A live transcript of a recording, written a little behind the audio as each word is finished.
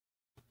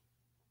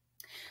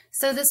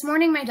So this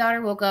morning, my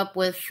daughter woke up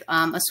with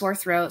a sore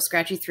throat,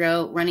 scratchy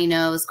throat, runny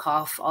nose,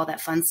 cough, all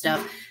that fun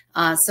stuff.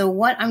 So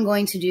what I'm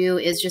going to do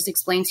is just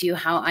explain to you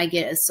how I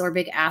get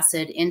ascorbic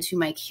acid into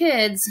my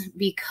kids,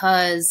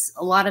 because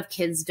a lot of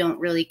kids don't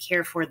really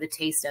care for the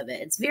taste of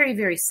it. It's very,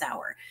 very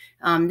sour.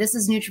 This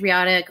is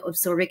nutriotic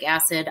ascorbic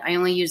acid. I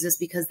only use this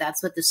because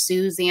that's what the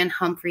Suzanne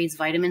Humphreys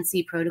vitamin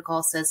C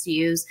protocol says to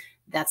use.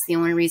 That's the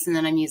only reason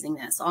that I'm using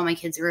this. All my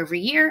kids are over a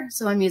year,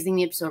 so I'm using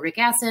the ascorbic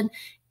acid.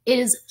 It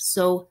is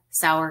so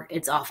sour.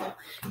 It's awful.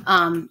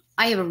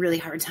 I have a really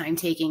hard time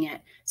taking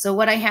it. So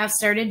what I have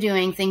started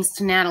doing, thanks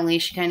to Natalie,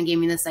 she kind of gave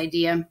me this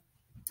idea.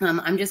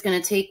 I'm just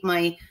going to take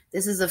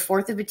this is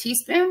 1/4 of a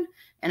teaspoon,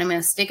 and I'm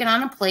going to stick it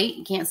on a plate.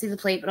 You can't see the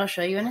plate, but I'll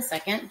show you in a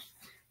second.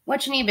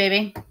 What you need,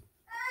 baby?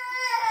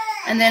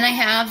 And then I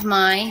have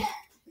my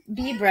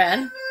bee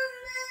bread.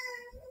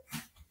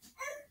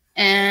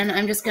 And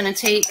I'm just going to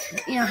take,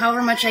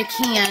 however much I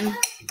can.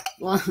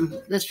 Well,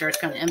 this jar's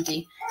kind of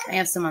empty. I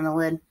have some on the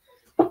lid.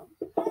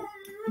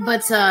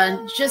 But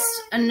just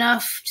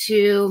enough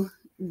to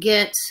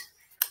get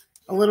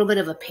a little bit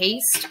of a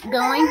paste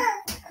going.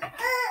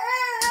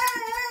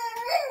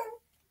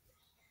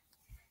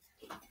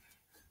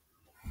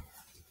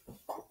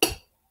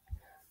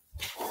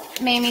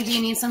 Mamie, do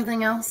you need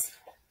something else?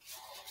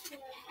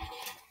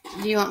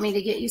 Do you want me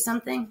to get you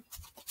something?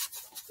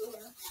 Yeah.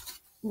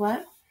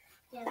 What?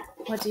 Yeah.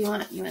 What do you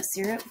want? You want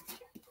syrup?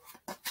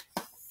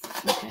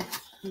 Okay.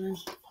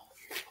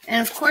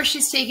 And of course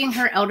she's taking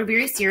her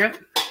elderberry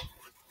syrup,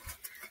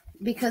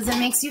 because it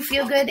makes you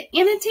feel good and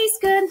it tastes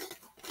good.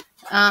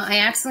 I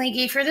accidentally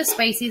gave her the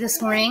spicy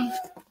this morning.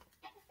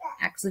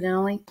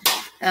 Accidentally.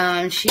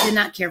 She did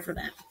not care for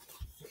that.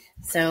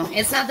 So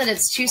it's not that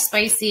it's too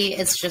spicy.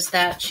 It's just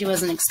that she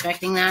wasn't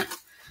expecting that.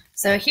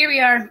 So here we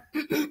are.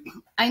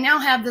 I now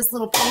have this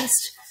little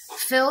paste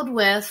filled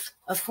with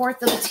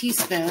 1/4 of a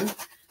teaspoon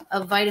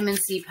of vitamin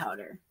C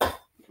powder.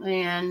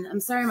 And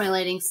I'm sorry my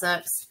lighting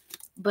sucks,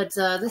 but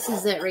this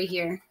is it right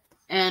here.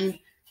 And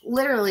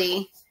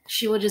literally,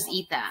 she will just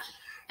eat that,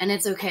 and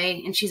it's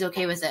okay, and she's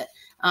okay with it.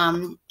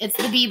 It's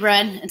the bee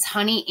bread. It's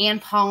honey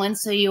and pollen,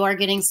 so you are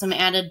getting some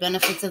added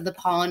benefits of the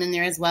pollen in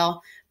there as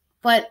well.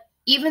 But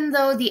even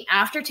though the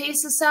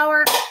aftertaste is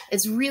sour,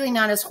 it's really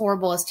not as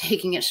horrible as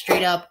taking it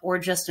straight up or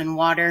just in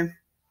water.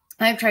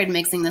 I've tried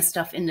mixing this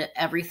stuff into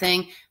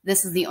everything.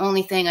 This is the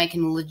only thing I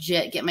can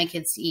legit get my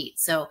kids to eat.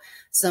 So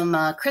some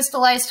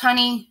crystallized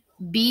honey,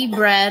 bee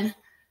bread,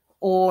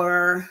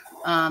 or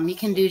you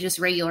can do just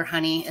regular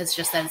honey. It's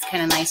just that it's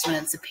kind of nice when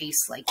it's a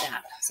paste like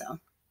that. So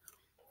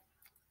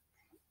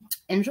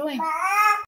enjoy.